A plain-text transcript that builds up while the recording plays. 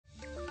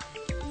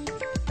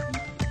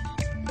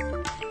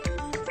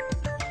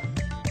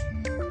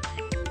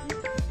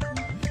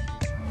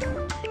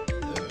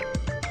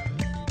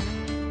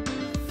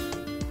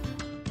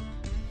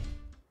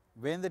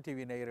வேந்தர்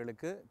டிவி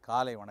நேயர்களுக்கு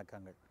காலை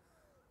வணக்கங்கள்.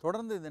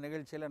 தொடர்ந்து இந்த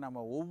நிகழ்ச்சியில் நம்ம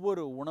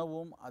ஒவ்வொரு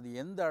உணவும் அது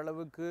எந்த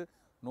அளவுக்கு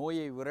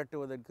நோயை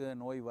விரட்டுவதற்கு,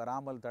 நோய்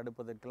வராமல்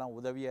தடுப்பதற்கெல்லாம்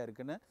உதவியாக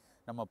இருக்குன்னு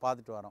நம்ம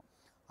பார்த்துட்டு வரோம்.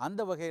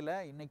 அந்த வகையில்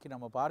இன்றைக்கி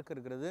நம்ம பார்க்க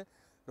இருக்கிறது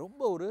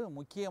ரொம்ப ஒரு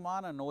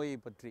முக்கியமான நோயை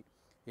பற்றி.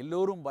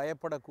 எல்லோரும்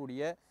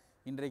பயப்படக்கூடிய,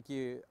 இன்றைக்கு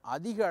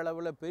அதிக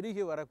அளவில்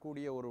பெருகி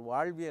வரக்கூடிய ஒரு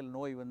வாழ்வியல்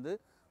நோய்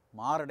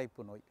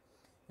மாரடைப்பு நோய்.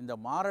 இந்த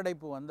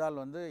மாரடைப்பு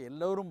வந்தால்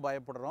எல்லோரும்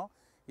பயப்படுறோம்.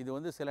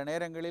 இது சில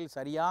நேரங்களில்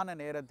சரியான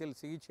நேரத்தில்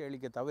சிகிச்சை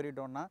அளிக்க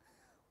தவறிட்டோம்னா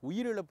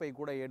உயிரிழப்பை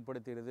கூட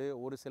ஏற்படுத்திடுது.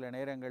 ஒரு சில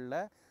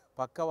நேரங்களில்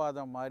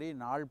பக்கவாதம் மாதிரி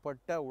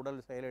நாள்பட்ட உடல்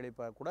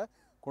செயலிழப்பை கூட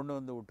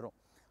கொண்டு விட்டுரும்.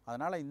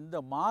 அதனால்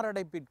இந்த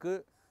மாரடைப்பிற்கு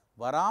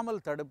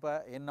வராமல் தடுப்ப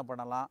என்ன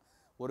பண்ணலாம்,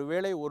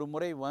 ஒருவேளை ஒரு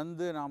முறை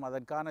நாம்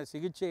அதற்கான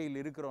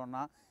சிகிச்சையில்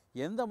இருக்கிறோன்னா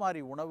எந்த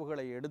மாதிரி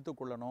உணவுகளை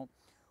எடுத்துக்கொள்ளணும்,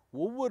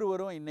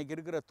 ஒவ்வொருவரும் இன்றைக்கி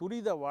இருக்கிற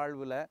துரித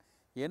வாழ்வில்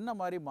என்ன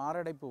மாதிரி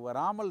மாரடைப்பு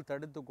வராமல்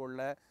தடுத்து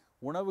கொள்ள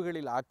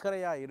உணவுகளில்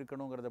அக்கறையாக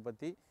இருக்கணுங்கிறத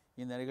பற்றி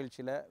இந்த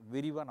நிகழ்ச்சியில்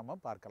விரிவாக நம்ம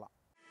பார்க்கலாம்.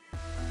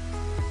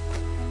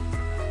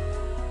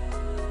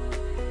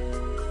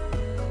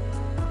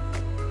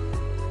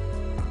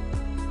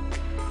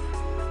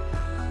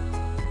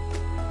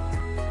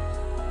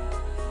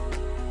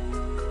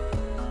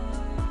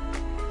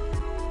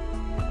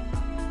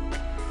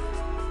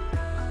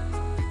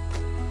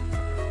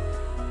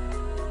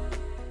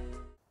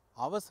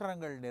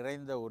 அவசரங்கள்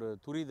நிறைந்த ஒரு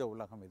துரித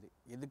உலகம் இது.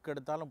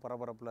 எதுக்கெடுத்தாலும்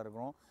பரபரப்பில்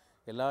இருக்கிறோம்,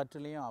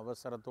 எல்லாற்றுலேயும்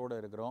அவசரத்தோடு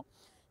இருக்கிறோம்.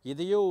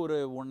 இதையோ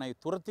உன்னை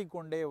துரத்தி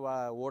கொண்டே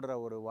ஓடுற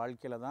ஒரு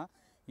வாழ்க்கையில் தான்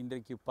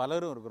இன்றைக்கு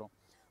பலரும் இருக்கிறோம்.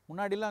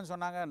 முன்னாடிலாம்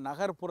சொன்னாங்க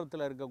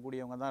நகர்ப்புறத்தில்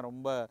இருக்கக்கூடியவங்க தான்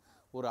ரொம்ப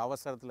ஒரு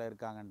அவசரத்தில்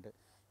இருக்காங்கன்ட்டு.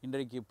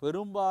 இன்றைக்கு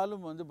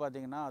பெரும்பாலும்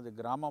பார்த்திங்கன்னா அது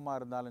கிராமமாக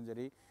இருந்தாலும்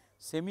சரி,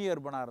 செமி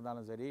அர்பனாக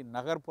இருந்தாலும் சரி,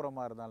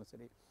 நகர்ப்புறமாக இருந்தாலும்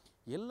சரி,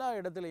 எல்லா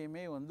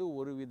இடத்துலையுமே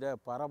ஒருவித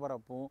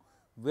பரபரப்பும்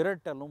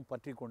விரட்டலும்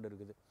பற்றி கொண்டு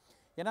இருக்குது.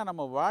 ஏன்னா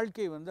நம்ம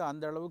வாழ்க்கை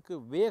அந்த அளவுக்கு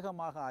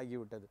வேகமாக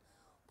ஆகிவிட்டது.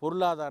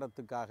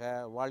 பொருளாதாரத்துக்காக,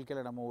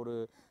 வாழ்க்கையில் நம்ம ஒரு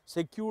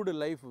செக்யூர்டு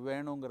லைஃப்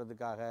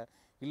வேணுங்கிறதுக்காக,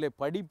 இல்லை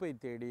படிப்பை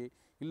தேடி,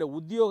 இல்லை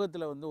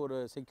உத்தியோகத்தில் ஒரு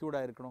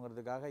செக்யூர்டாக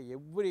இருக்கணுங்கிறதுக்காக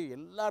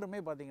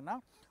எல்லாருமே பார்த்திங்கன்னா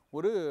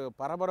ஒரு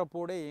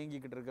பரபரப்போடு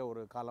இயங்கிக்கிட்டு இருக்க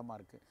ஒரு காலமாக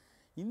இருக்குது.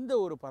 இந்த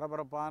ஒரு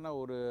பரபரப்பான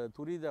ஒரு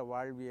துரித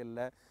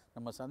வாழ்வியலில்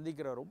நம்ம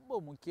சந்திக்கிற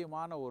ரொம்ப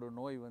முக்கியமான ஒரு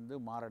நோய்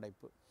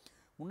மாரடைப்பு.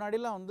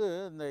 முன்னாடிலாம்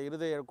இந்த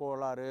இருதய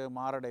கோளாறு,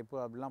 மாரடைப்பு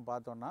அப்படிலாம்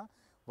பார்த்தோன்னா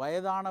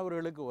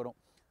வயதானவர்களுக்கு வரும்.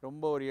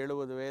 ரொம்ப ஒரு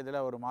 70 வயதில்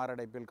ஒரு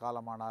மாரடைப்பில்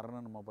காலமானார்னு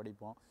நம்ம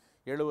படிப்போம்.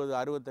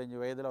 65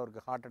 வயதில்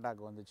அவருக்கு ஹார்ட்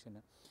அட்டாக்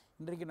வந்துச்சுன்னு.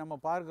 இன்றைக்கு நம்ம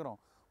பார்க்குறோம்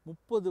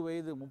 30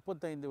 வயது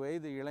 35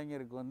 வயது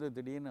இளைஞருக்கு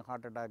திடீர்னு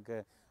ஹார்ட் அட்டாக்கு,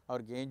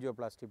 அவருக்கு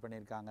ஏஞ்சியோபிளாஸ்டி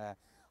பண்ணியிருக்காங்க.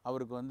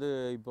 அவருக்கு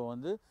இப்போ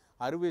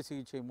அறுவை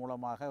சிகிச்சை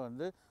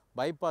மூலமாக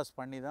பைபாஸ்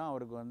பண்ணி தான்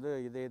அவருக்கு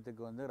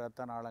இதயத்துக்கு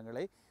இரத்த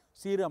நாளங்களை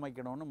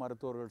சீரமைக்கணும்னு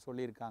மருத்துவர்கள்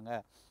சொல்லியிருக்காங்க.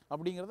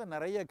 அப்படிங்கிறத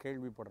நிறைய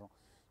கேள்விப்படுறோம்.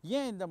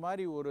 ஏன் இந்த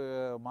மாதிரி ஒரு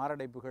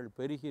மாரடைப்புகள்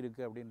பெருகி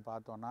இருக்குது அப்படின்னு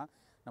பார்த்தோன்னா,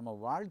 நம்ம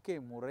வாழ்க்கை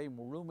முறை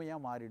முழுமையாக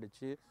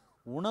மாறிடுச்சு,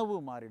 உணவு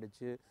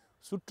மாறிடுச்சு,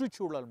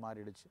 சுற்றுச்சூழல்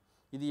மாறிடுச்சு.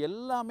 இது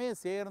எல்லாமே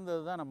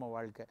சேர்ந்தது தான் நம்ம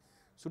வாழ்க்கை.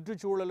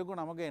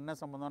 சுற்றுச்சூழலுக்கும் நமக்கு என்ன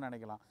சம்மந்தம்னு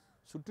நினைக்கலாம்.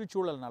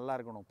 சுற்றுச்சூழல் நல்லா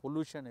இருக்கணும்,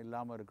 பொல்யூஷன்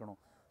இல்லாமல் இருக்கணும்,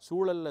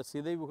 சூழலில்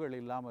சிதைவுகள்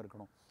இல்லாமல்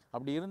இருக்கணும்.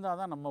 அப்படி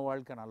இருந்தால் தான் நம்ம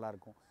வாழ்க்கை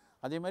நல்லாயிருக்கும்.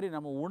 அதே மாதிரி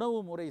நம்ம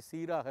உணவு முறை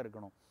சீராக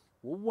இருக்கணும்.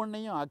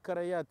 ஒவ்வொன்றையும்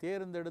அக்கறையாக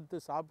தேர்ந்தெடுத்து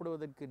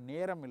சாப்பிடுவதற்கு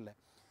நேரம் இல்லை.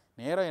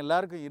 நேரம்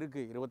எல்லாருக்கும்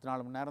இருக்குது,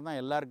 24 மணி நேரம் தான்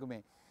எல்லாருக்குமே.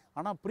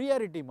 ஆனால்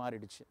ப்ரியாரிட்டி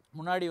மாறிடுச்சு.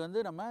 முன்னாடி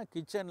நம்ம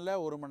கிச்சனில்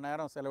 1 மணி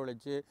நேரம்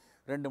செலவழித்து,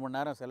 2 மணி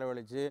நேரம்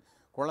செலவழித்து,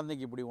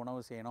 குழந்தைக்கு இப்படி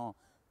உணவு செய்யணும்,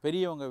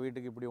 பெரியவங்க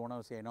வீட்டுக்கு இப்படி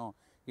உணவு செய்யணும்,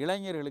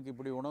 இளைஞர்களுக்கு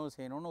இப்படி உணவு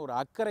செய்யணும்னு ஒரு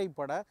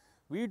அக்கறைப்பட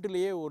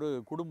வீட்டிலையே ஒரு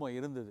குடும்பம்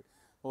இருந்தது.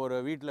 ஒரு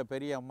வீட்டில்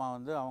பெரிய அம்மா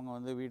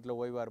அவங்க வீட்டில்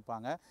ஓய்வாக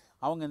இருப்பாங்க,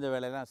 அவங்க இந்த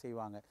வேலையெல்லாம்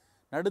செய்வாங்க.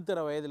 நடுத்தர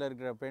வயதில்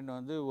இருக்கிற பெண்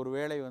ஒரு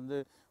வேளை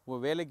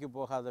வேலைக்கு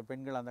போகாத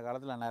பெண்கள் அந்த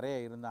காலத்தில் நிறைய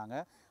இருந்தாங்க.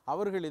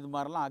 அவர்கள் இது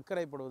மாதிரிலாம்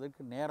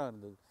அக்கறைப்படுவதற்கு நேரம்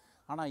இருந்தது.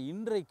 ஆனால்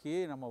இன்றைக்கு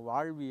நம்ம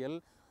வாழ்வியல்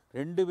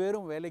 2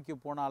 பேரும் வேலைக்கு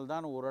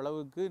போனால்தான்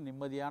ஓரளவுக்கு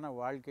நிம்மதியான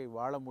வாழ்க்கை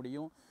வாழ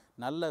முடியும்,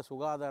 நல்ல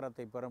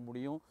சுகாதாரத்தை பெற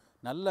முடியும்,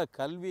 நல்ல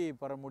கல்வியை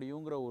பெற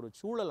முடியுங்கிற ஒரு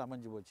சூழல்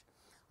அமைஞ்சு போச்சு.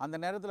 அந்த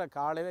நேரத்தில்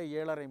காலையில்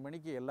 7:30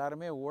 மணிக்கு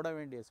எல்லாருமே ஓட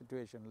வேண்டிய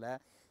சுச்சுவேஷனில்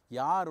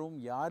யாரும்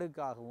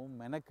யாருக்காகவும்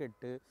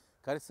மெனக்கெட்டு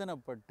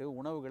கரிசனப்பட்டு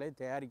உணவுகளை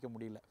தயாரிக்க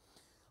முடியல.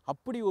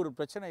 அப்படி ஒரு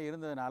பிரச்சனை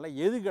இருந்ததுனால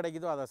எது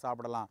கிடைக்குதோ அதை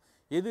சாப்பிடலாம்,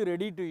 எது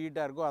ரெடி டு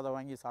ஈட்டாக இருக்கோ அதை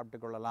வாங்கி சாப்பிட்டு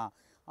கொள்ளலாம்.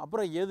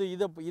 அப்புறம்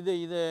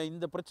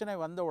இந்த பிரச்சனை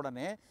வந்த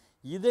உடனே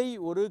இதை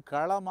ஒரு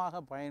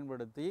களமாக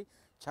பயன்படுத்தி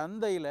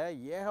சந்தையில்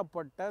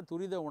ஏகப்பட்ட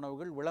துரித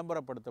உணவுகள்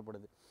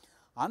விளம்பரப்படுத்தப்படுது.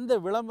 அந்த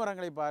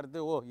விளம்பரங்களை பார்த்து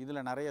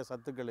இதில் நிறைய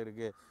சத்துக்கள்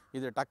இருக்குது,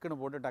 இது டக்குன்னு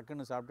போட்டு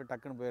டக்குன்னு சாப்பிட்டு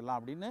டக்குன்னு போயிடலாம்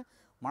அப்படின்னு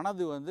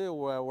மனது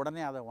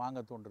உடனே அதை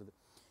வாங்க தோன்றுறது.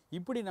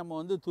 இப்படி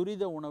நம்ம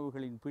துரித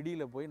உணவுகளின்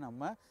பிடியில் போய்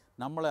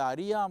நம்மளை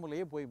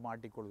அறியாமலேயே போய்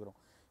மாட்டிக்கொள்கிறோம்.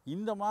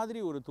 இந்த மாதிரி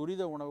ஒரு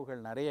துரித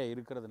உணவுகள் நிறைய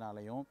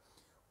இருக்கிறதுனாலையும்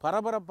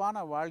பரபரப்பான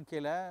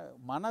வாழ்க்கையில்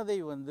மனதை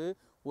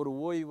ஒரு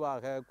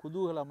ஓய்வாக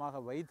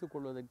குதூகலமாக வைத்து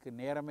கொள்வதற்கு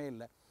நேரமே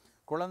இல்லை.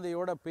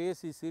 குழந்தையோடு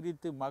பேசி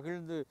சிரித்து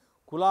மகிழ்ந்து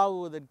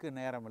குலாவுவதற்கு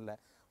நேரம் இல்லை.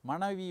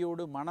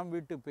 மனைவியோடு மனம்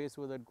விட்டு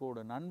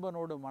பேசுவதற்கோடு,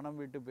 நண்பனோடு மனம்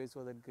விட்டு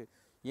பேசுவதற்கு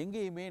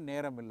எங்கேயுமே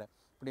நேரம் இல்லை.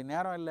 இப்படி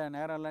நேரம்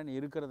இல்லைன்னு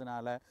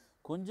இருக்கிறதுனால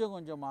கொஞ்சம்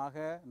கொஞ்சமாக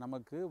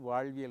நமக்கு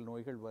வாழ்வியல்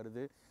நோய்கள்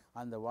வருது.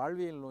 அந்த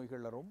வாழ்வியல்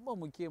நோய்களில் ரொம்ப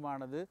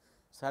முக்கியமானது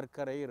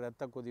சர்க்கரை,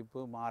 இரத்த கொதிப்பு,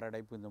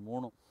 மாரடைப்பு.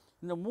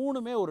 இந்த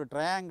மூணுமே ஒரு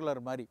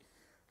ட்ரையாங்குலர் மாதிரி.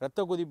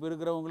 இரத்த கொதிப்பு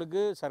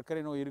இருக்கிறவங்களுக்கு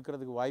சர்க்கரை நோய்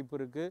இருக்கிறதுக்கு வாய்ப்பு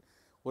இருக்குது.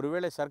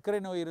 ஒருவேளை சர்க்கரை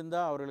நோய்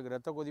இருந்தால் அவர்களுக்கு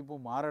இரத்த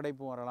கொதிப்பும்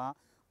மாரடைப்பும் வரலாம்.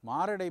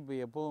 மாரடைப்பு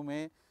எப்போவுமே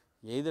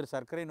எய்தர்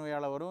சர்க்கரை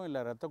நோயால் வரும், இல்லை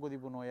இரத்த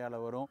கொதிப்பு நோயால்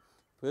வரும்.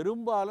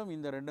 பெரும்பாலும்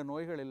இந்த 2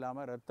 நோய்கள்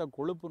இல்லாமல் இரத்த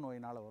கொழுப்பு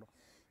நோயினால் வரும்.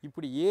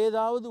 இப்படி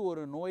ஏதாவது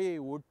ஒரு நோயை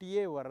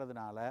ஒட்டியே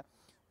வர்றதுனால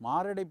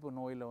மாரடைப்பு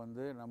நோயில்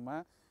நம்ம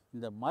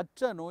இந்த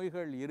மற்ற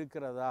நோய்கள்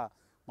இருக்கிறதா,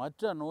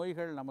 மற்ற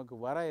நோய்கள் நமக்கு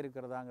வர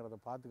இருக்கிறதாங்கிறத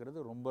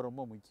பார்த்துக்கிறது ரொம்ப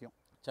ரொம்ப முக்கியம்.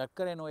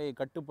 சர்க்கரை நோயை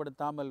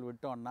கட்டுப்படுத்தாமல்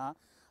விட்டோம்னா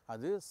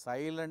அது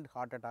சைலண்ட்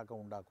ஹார்ட் அட்டாக்கை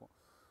உண்டாக்கும்.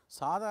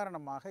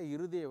 சாதாரணமாக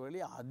இருதய வலி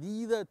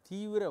அதீத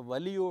தீவிர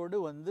வலியோடு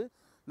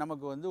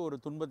நமக்கு ஒரு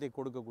துன்பத்தை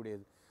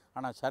கொடுக்கக்கூடியது.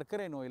 ஆனால்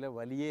சர்க்கரை நோயில்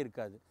வலியே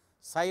இருக்காது.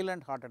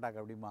 சைலண்ட் ஹார்ட் அட்டாக்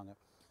அப்படிம்பாங்க.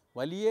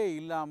 வலியே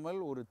இல்லாமல்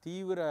ஒரு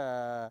தீவிர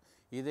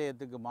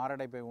இதயத்துக்கு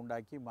மாரடைப்பை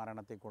உண்டாக்கி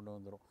மரணத்தை கொண்டு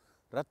வந்துடும்.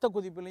 இரத்த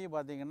கொதிப்புலேயும்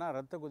பார்த்திங்கன்னா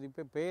இரத்த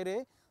கொதிப்பை பேரே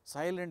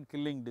சைலண்ட்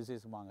கில்லிங்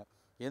டிசீஸுமாங்க.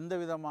 எந்த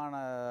விதமான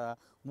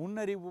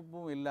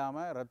முன்னறிவிப்பும்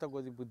இல்லாமல் இரத்த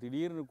கொதிப்பு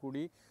திடீர்னு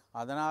கூடி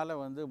அதனால்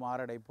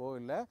மாரடைப்போ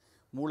இல்லை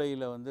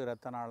மூளையில்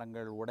இரத்த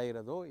நாளங்கள்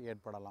உடைகிறதோ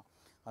ஏற்படலாம்.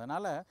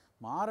 அதனால்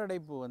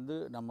மாரடைப்பு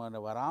நம்ம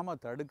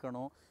வராமல்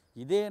தடுக்கணும்,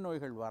 இதய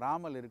நோய்கள்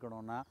வராமல்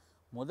இருக்கணும்னா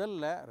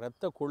முதல்ல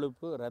இரத்த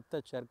கொழுப்பு,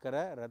 இரத்த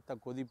சர்க்கரை, இரத்த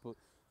கொதிப்பு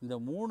இந்த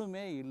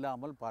மூணுமே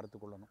இல்லாமல் பார்த்து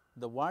கொள்ளணும்.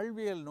 இந்த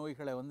வாழ்வியல்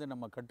நோய்களை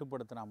நம்ம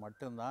கட்டுப்படுத்தினா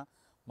மட்டும்தான்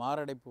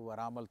மாரடைப்பு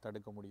வராமல்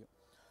தடுக்க முடியும்.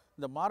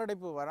 இந்த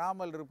மாரடைப்பு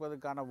வராமல்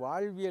இருப்பதற்கான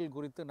வாழ்வியல்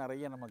குறித்து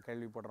நிறைய நம்ம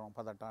கேள்விப்படுறோம்.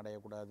 பதட்டம்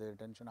அடையக்கூடாது,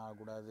 டென்ஷன்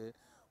ஆகக்கூடாது,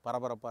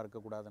 பரபரப்பாக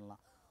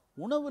இருக்கக்கூடாதுன்னெலாம்.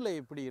 உணவில்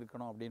எப்படி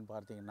இருக்கணும் அப்படின்னு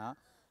பார்த்தீங்கன்னா,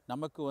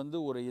 நமக்கு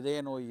ஒரு இதய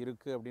நோய்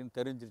இருக்குது அப்படின்னு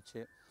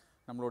தெரிஞ்சிருச்சு.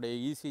 நம்மளுடைய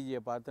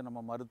இசிஜியை பார்த்து நம்ம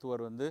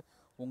மருத்துவர்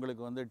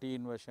உங்களுக்கு டி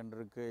இன்வெர்ஷன்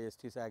இருக்குது,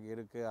 எஸ்டிசாக்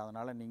இருக்குது,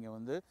 அதனால்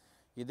நீங்கள்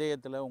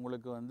இதயத்தில்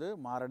உங்களுக்கு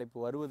மாரடைப்பு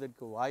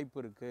வருவதற்கு வாய்ப்பு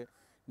இருக்குது,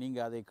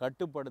 நீங்கள் அதை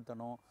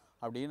கட்டுப்படுத்தணும்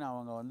அப்படின்னு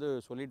அவங்க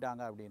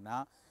சொல்லிட்டாங்க. அப்படின்னா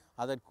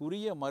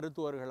அதற்குரிய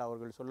மருத்துவர்கள்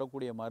அவர்கள்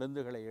சொல்லக்கூடிய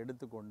மருந்துகளை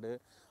எடுத்துக்கொண்டு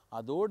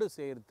அதோடு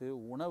சேர்த்து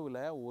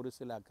உணவில் ஒரு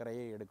சில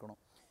அக்கறையை எடுக்கணும்.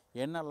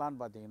 என்னெல்லாம்னு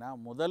பார்த்தீங்கன்னா,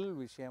 முதல்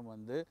விஷயம்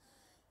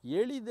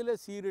எளிதில்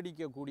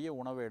சீரடிக்கக்கூடிய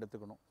உணவை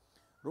எடுத்துக்கணும்.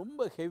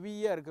 ரொம்ப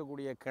ஹெவியாக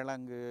இருக்கக்கூடிய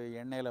கிழங்கு,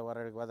 எண்ணெயில்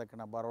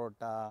வதக்கின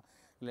பரோட்டா,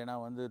 இல்லைனா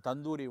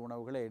தந்தூரி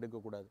உணவுகளை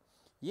எடுக்கக்கூடாது.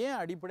 ஏன்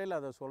அடிப்படையில்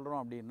அதை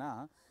சொல்கிறோம் அப்படின்னா,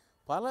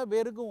 பல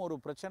பேருக்கும் ஒரு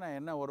பிரச்சனை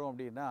என்ன வரும்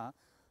அப்படின்னா,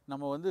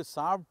 நம்ம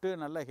சாப்பிட்டு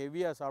நல்லா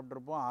ஹெவியாக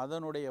சாப்பிட்ருப்போம்,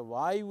 அதனுடைய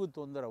வாய்வு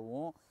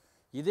தொந்தரவும்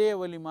இதய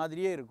வலி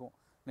மாதிரியே இருக்கும்.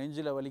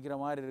 நெஞ்சில் வலிக்கிற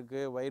மாதிரி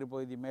இருக்குது, வயிறு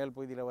பகுதி மேல்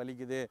பகுதியில்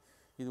வலிக்குது,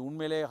 இது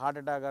உண்மையிலே ஹார்ட்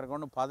அட்டாக்காக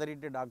இருக்கும்னு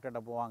பதறிட்டு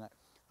டாக்டர்கிட்ட போவாங்க.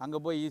 அங்கே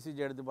போய்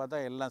இசிஜி எடுத்து பார்த்தா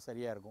எல்லாம்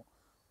சரியாக இருக்கும்.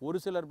 ஒரு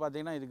சிலர்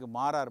பார்த்திங்கன்னா இதுக்கு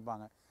மாறாக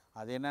இருப்பாங்க.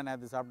 அது என்ன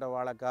நேற்று சாப்பிட்ட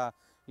வாழைக்காய்,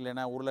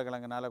 இல்லைன்னா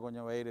உருளைக்கிழங்குனால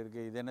கொஞ்சம் வயிறு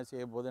இருக்குது, இது என்ன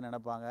செய்ய போதுன்னு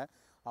நினைப்பாங்க.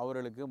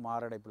 அவர்களுக்கு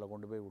மாரடைப்பில்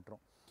கொண்டு போய்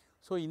விட்டுரும்.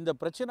 ஸோ இந்த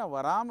பிரச்சனை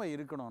வராமல்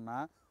இருக்கணும்னா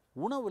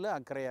உணவில்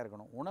அக்கறையாக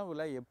இருக்கணும்.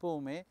 உணவில்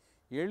எப்போவுமே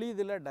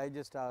எளிதில்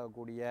டைஜஸ்ட்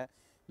ஆகக்கூடிய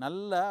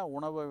நல்ல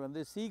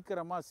உணவை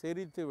சீக்கிரமாக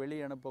செரித்து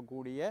வெளியே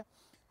அனுப்பக்கூடிய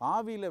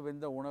ஆவியில்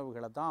வெந்த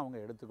உணவுகளை தான் அவங்க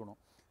எடுத்துக்கணும்.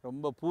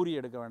 ரொம்ப பூரி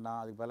எடுக்க வேண்டாம்,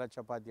 அதுக்கு பதிலாக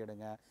சப்பாத்தி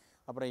எடுங்க.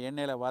 அப்புறம்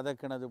எண்ணெயில்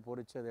வதக்கினது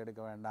பொரிச்சது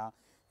எடுக்க வேண்டாம்,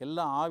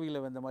 எல்லாம்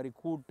ஆவியில் வெந்த மாதிரி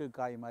கூட்டு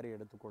காய் மாதிரி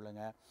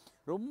எடுத்துக்கொள்ளுங்க.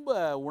 ரொம்ப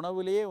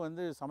உணவுலேயே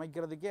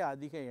சமைக்கிறதுக்கே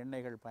அதிக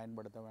எண்ணெய்கள்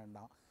பயன்படுத்த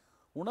வேண்டாம்.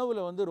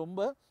 உணவில்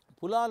ரொம்ப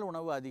புலால்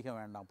உணவு அதிகம்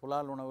வேண்டாம்.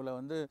 புலால்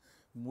உணவில்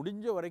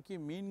முடிஞ்ச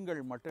வரைக்கும்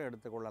மீன்கள் மட்டும்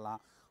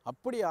எடுத்துக்கொள்ளலாம்.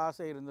 அப்படி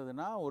ஆசை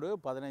இருந்ததுன்னா ஒரு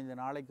 15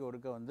 நாளைக்கு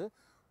ஒருக்க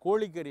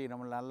கோழிக்கறி,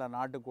 நம்ம நல்ல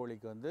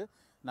நாட்டுக்கோழிக்கு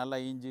நல்லா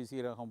இஞ்சி,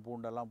 சீரகம்,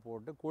 பூண்டெல்லாம்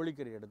போட்டு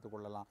கோழிக்கறி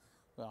எடுத்துக்கொள்ளலாம்.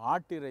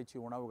 ஆட்டு இறைச்சி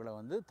உணவுகளை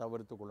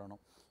தவிர்த்து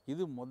கொள்ளணும்.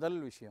 இது முதல்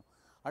விஷயம்.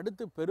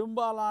 அடுத்து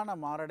பெரும்பாலான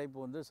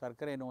மாரடைப்பு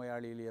சர்க்கரை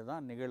நோயாளியிலேயே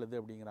தான் நிகழுது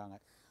அப்படிங்கிறாங்க.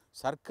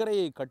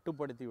 சர்க்கரையை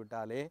கட்டுப்படுத்தி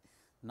விட்டாலே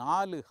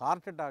 4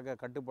 ஹார்ட் அட்டாக்கை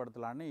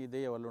கட்டுப்படுத்தலான்னு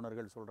இதய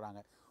வல்லுநர்கள்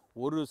சொல்கிறாங்க.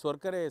 ஒரு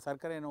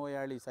சர்க்கரை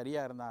நோயாளி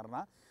சரியாக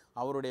இருந்தார்னா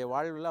அவருடைய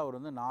வாழ்வில் அவர்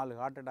 4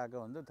 ஹார்ட்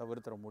அட்டாக்கை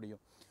தவிர்த்திட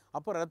முடியும்.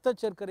 அப்போ இரத்த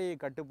சர்க்கரையை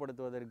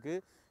கட்டுப்படுத்துவதற்கு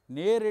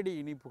நேரடி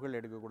இனிப்புகள்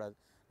எடுக்கக்கூடாது.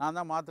 நான்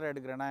தான் மாத்திரை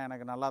எடுக்கிறேன்னா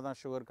எனக்கு நல்லா தான்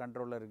சுகர்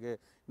கண்ட்ரோலில் இருக்குது,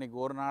 இன்றைக்கி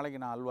ஒரு நாளைக்கு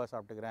நான் அல்வா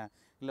சாப்பிட்டுக்கிறேன்,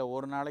 இல்லை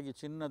ஒரு நாளைக்கு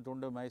சின்ன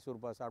துண்டு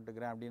மைசூர்பா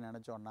சாப்பிட்டுக்கிறேன் அப்படின்னு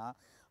நினச்சோன்னா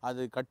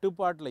அது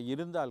கட்டுப்பாட்டில்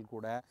இருந்தால்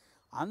கூட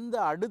அந்த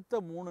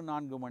அடுத்த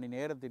 3-4 மணி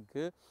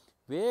நேரத்திற்கு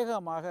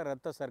வேகமாக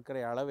இரத்த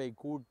சர்க்கரை அளவை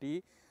கூட்டி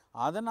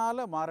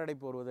அதனால்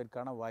மாரடைப்பு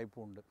வருவதற்கான வாய்ப்பு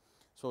உண்டு.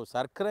 ஸோ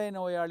சர்க்கரை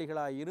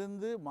நோயாளிகளாக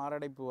இருந்து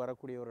மாரடைப்பு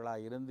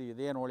வரக்கூடியவர்களாக இருந்து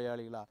இதய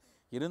நோயாளிகளாக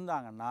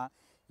இருந்தாங்கன்னா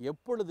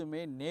எப்பொழுதுமே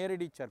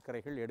நேரடி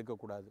சர்க்கரைகள்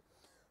எடுக்கக்கூடாது.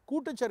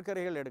 கூட்டு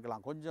சர்க்கரைகள்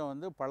எடுக்கலாம்.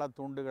 கொஞ்சம் பல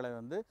துண்டுகளை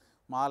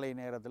மாலை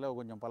நேரத்தில்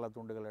கொஞ்சம் பல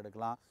துண்டுகள்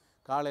எடுக்கலாம்.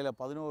 காலையில்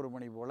 11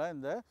 மணி போல்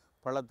இந்த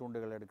பல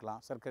துண்டுகள்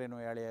எடுக்கலாம். சர்க்கரை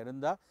நோயாளியாக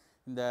இருந்தால்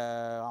இந்த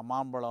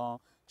மாம்பழம்,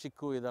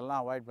 சிக்கு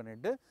இதெல்லாம் அவாய்ட்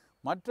பண்ணிவிட்டு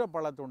மற்ற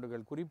பல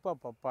துண்டுகள், குறிப்பாக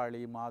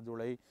பப்பாளி,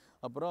 மாதுளை,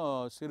 அப்புறம்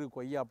சிறு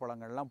கொய்யா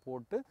பழங்கள்லாம்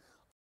போட்டு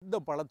இந்த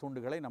பல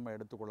துண்டுகளை நம்ம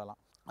எடுத்துக்கொள்ளலாம்.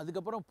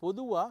 அதுக்கப்புறம்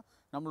பொதுவாக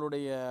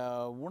நம்மளுடைய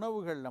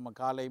உணவுகள், நம்ம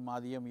காலை,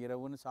 மதியம்,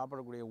 இரவுன்னு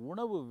சாப்பிடக்கூடிய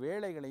உணவு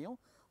வேளைகளையும்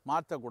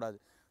மாற்றக்கூடாது.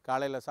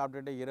 காலையில்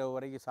சாப்பிட்டுட்டு இரவு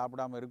வரைக்கும்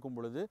சாப்பிடாமல் இருக்கும்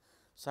பொழுது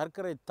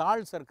சர்க்கரை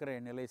சர்க்கரை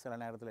நிலை சில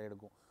நேரத்தில்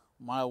எடுக்கும்.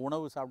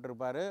 உணவு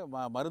சாப்பிட்ருப்பார்,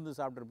 மருந்து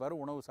சாப்பிட்ருப்பார்,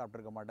 உணவு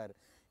சாப்பிட்ருக்க மாட்டார்.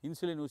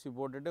 இன்சுலின் ஊசி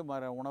போட்டுட்டு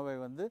உணவை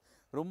வந்து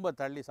ரொம்ப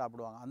தள்ளி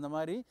சாப்பிடுவாங்க. அந்த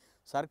மாதிரி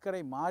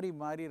சர்க்கரை மாறி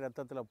மாறி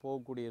ரத்தத்தில்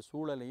போகக்கூடிய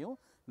சூழலையும்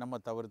நம்ம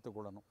தவிர்த்து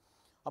கொள்ளணும்.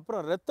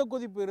 அப்புறம் இரத்த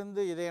கொதிப்பு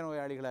இருந்து இதய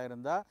நோயாளிகளாக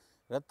இருந்தால்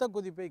இரத்த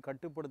கொதிப்பை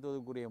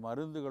கட்டுப்படுத்துவதற்குரிய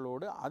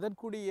மருந்துகளோடு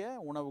அதற்குரிய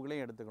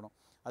உணவுகளையும் எடுத்துக்கணும்.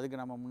 அதுக்கு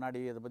நம்ம முன்னாடி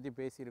அதை பற்றி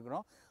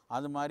பேசியிருக்கிறோம்.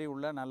 அது மாதிரி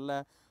உள்ள நல்ல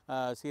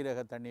சீரக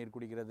தண்ணீர்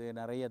குடிக்கிறது,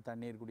 நிறைய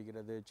தண்ணீர்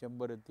குடிக்கிறது,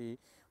 செம்பருத்தி,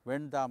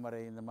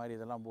 வெண்தாமரை இந்த மாதிரி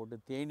இதெல்லாம் போட்டு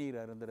தேநீர்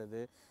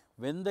அருந்துறது,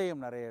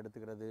 வெந்தயம் நிறைய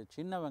எடுத்துக்கிறது,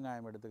 சின்ன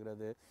வெங்காயம்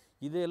எடுத்துக்கிறது,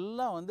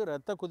 இதெல்லாம் வந்து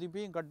இரத்த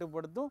கொதிப்பையும்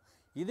கட்டுப்படுத்தும்,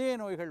 இதய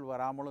நோய்கள்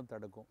வராமலும்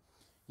தடுக்கும்.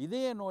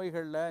 இதய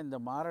நோய்களில் இந்த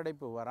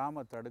மாரடைப்பு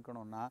வராமல்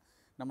தடுக்கணும்னா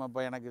நம்ம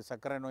இப்போ எனக்கு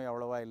சர்க்கரை நோய்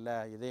அவ்வளோவா இல்லை,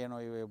 இதய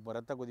நோய்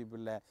இரத்த கொதிப்பு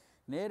இல்லை,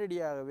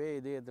 நேரடியாகவே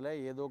இதயத்தில்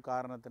ஏதோ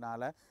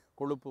காரணத்தினால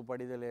கொழுப்பு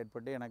படிதல்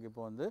ஏற்பட்டு எனக்கு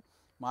இப்போ வந்து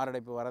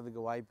மாரடைப்பு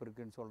வரதுக்கு வாய்ப்பு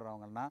இருக்குதுன்னு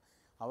சொல்கிறவங்கன்னா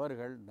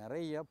அவர்கள்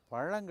நிறைய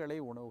பழங்களை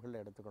உணவுகள்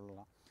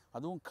எடுத்துக்கொள்ளலாம்.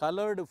 அதுவும்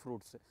கலர்டு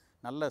ஃப்ரூட்ஸு,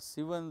 நல்ல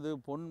சிவந்து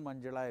பொன்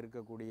மஞ்சளாக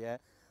இருக்கக்கூடிய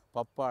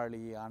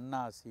பப்பாளி,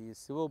 அன்னாசி,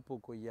 சிவப்பு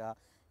கொய்யா,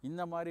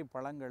 இந்த மாதிரி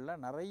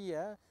பழங்களில்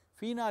நிறைய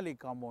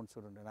ஃபீனாலிக் காம்பவுண்ட்ஸ்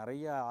உண்டு,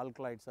 நிறைய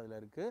ஆல்கலாய்ட்ஸ் அதில்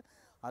இருக்குது.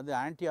 அது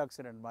ஆன்டி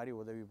ஆக்சிடென்ட் மாதிரி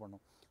உதவி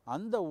பண்ணும்.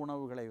 அந்த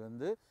உணவுகளை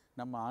வந்து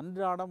நம்ம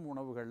அன்றாடம்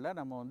உணவுகளில்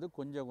நம்ம வந்து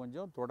கொஞ்சம்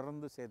கொஞ்சம்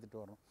தொடர்ந்து சேர்த்துட்டு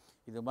வரணும்.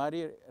 இது மாதிரி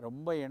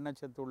ரொம்ப எண்ணெய்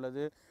சத்து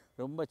உள்ளது,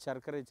 ரொம்ப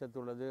சர்க்கரை சத்து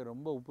உள்ளது,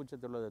 ரொம்ப உப்பு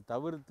சத்து உள்ளது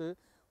தவிர்த்து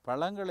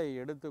பழங்களை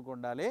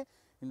எடுத்துக்கொண்டாலே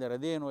இந்த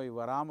இதய நோய்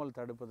வராமல்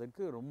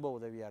தடுப்பதற்கு ரொம்ப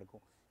உதவியாக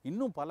இருக்கும்.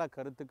 இன்னும் பல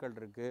கருத்துக்கள்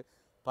இருக்குது,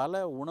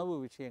 பல உணவு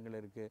விஷயங்கள்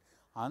இருக்குது.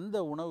 அந்த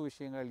உணவு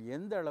விஷயங்கள்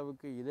எந்த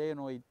அளவுக்கு இதய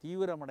நோய்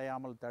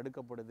தீவிரமடையாமல்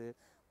தடுக்கப்படுது,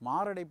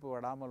 மாரடைப்பு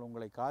விடாமல்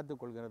உங்களை காத்து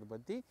கொள்கிறது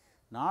பற்றி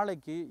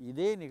நாளைக்கு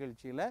இதே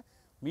நிகழ்ச்சியில்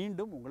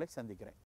மீண்டும் உங்களை சந்திக்கிறேன்.